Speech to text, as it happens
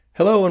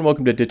Hello and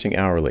welcome to Ditching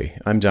Hourly.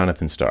 I'm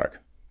Jonathan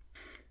Stark.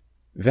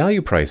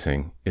 Value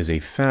pricing is a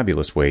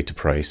fabulous way to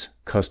price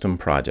custom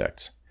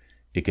projects.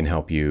 It can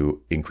help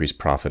you increase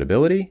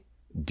profitability,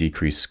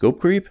 decrease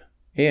scope creep,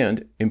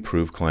 and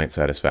improve client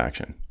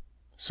satisfaction.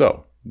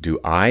 So,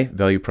 do I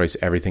value price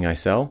everything I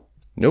sell?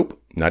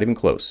 Nope, not even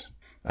close.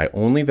 I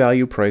only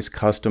value price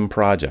custom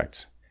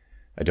projects.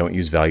 I don't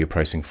use value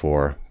pricing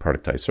for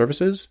productized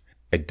services.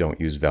 I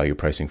don't use value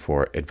pricing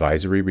for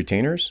advisory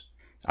retainers.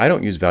 I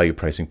don't use value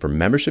pricing for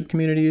membership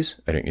communities.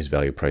 I don't use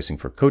value pricing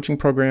for coaching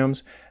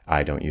programs.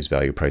 I don't use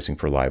value pricing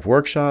for live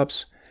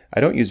workshops. I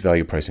don't use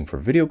value pricing for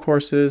video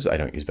courses. I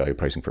don't use value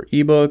pricing for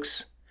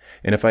ebooks.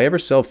 And if I ever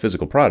sell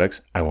physical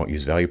products, I won't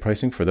use value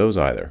pricing for those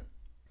either.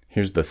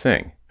 Here's the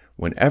thing.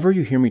 Whenever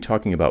you hear me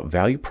talking about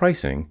value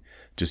pricing,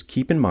 just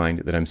keep in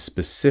mind that I'm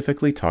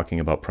specifically talking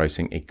about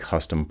pricing a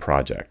custom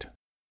project.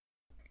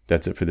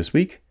 That's it for this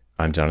week.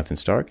 I'm Jonathan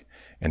Stark,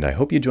 and I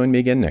hope you join me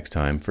again next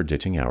time for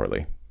Ditching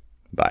Hourly.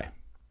 Bye.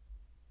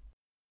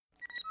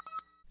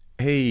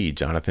 Hey,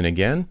 Jonathan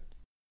again.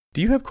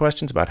 Do you have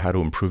questions about how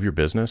to improve your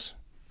business?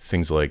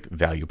 Things like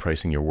value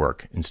pricing your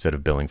work instead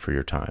of billing for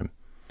your time,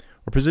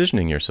 or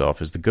positioning yourself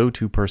as the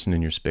go-to person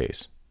in your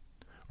space,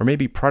 or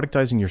maybe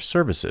productizing your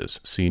services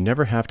so you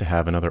never have to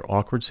have another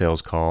awkward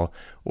sales call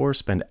or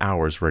spend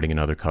hours writing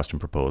another custom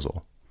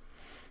proposal.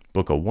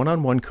 Book a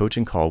one-on-one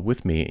coaching call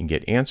with me and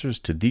get answers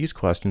to these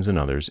questions and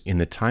others in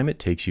the time it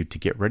takes you to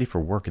get ready for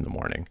work in the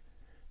morning.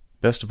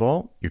 Best of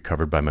all, you're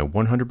covered by my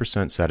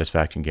 100%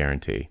 satisfaction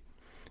guarantee.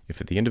 If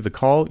at the end of the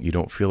call you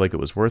don't feel like it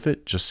was worth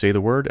it, just say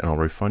the word and I'll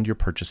refund your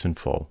purchase in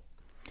full.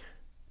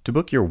 To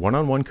book your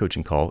one-on-one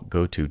coaching call,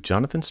 go to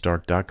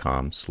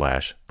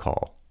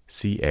jonathanstark.com/call,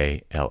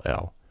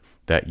 C-A-L-L.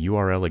 That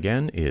URL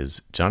again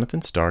is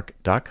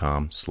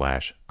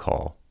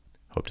jonathanstark.com/call.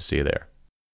 Hope to see you there.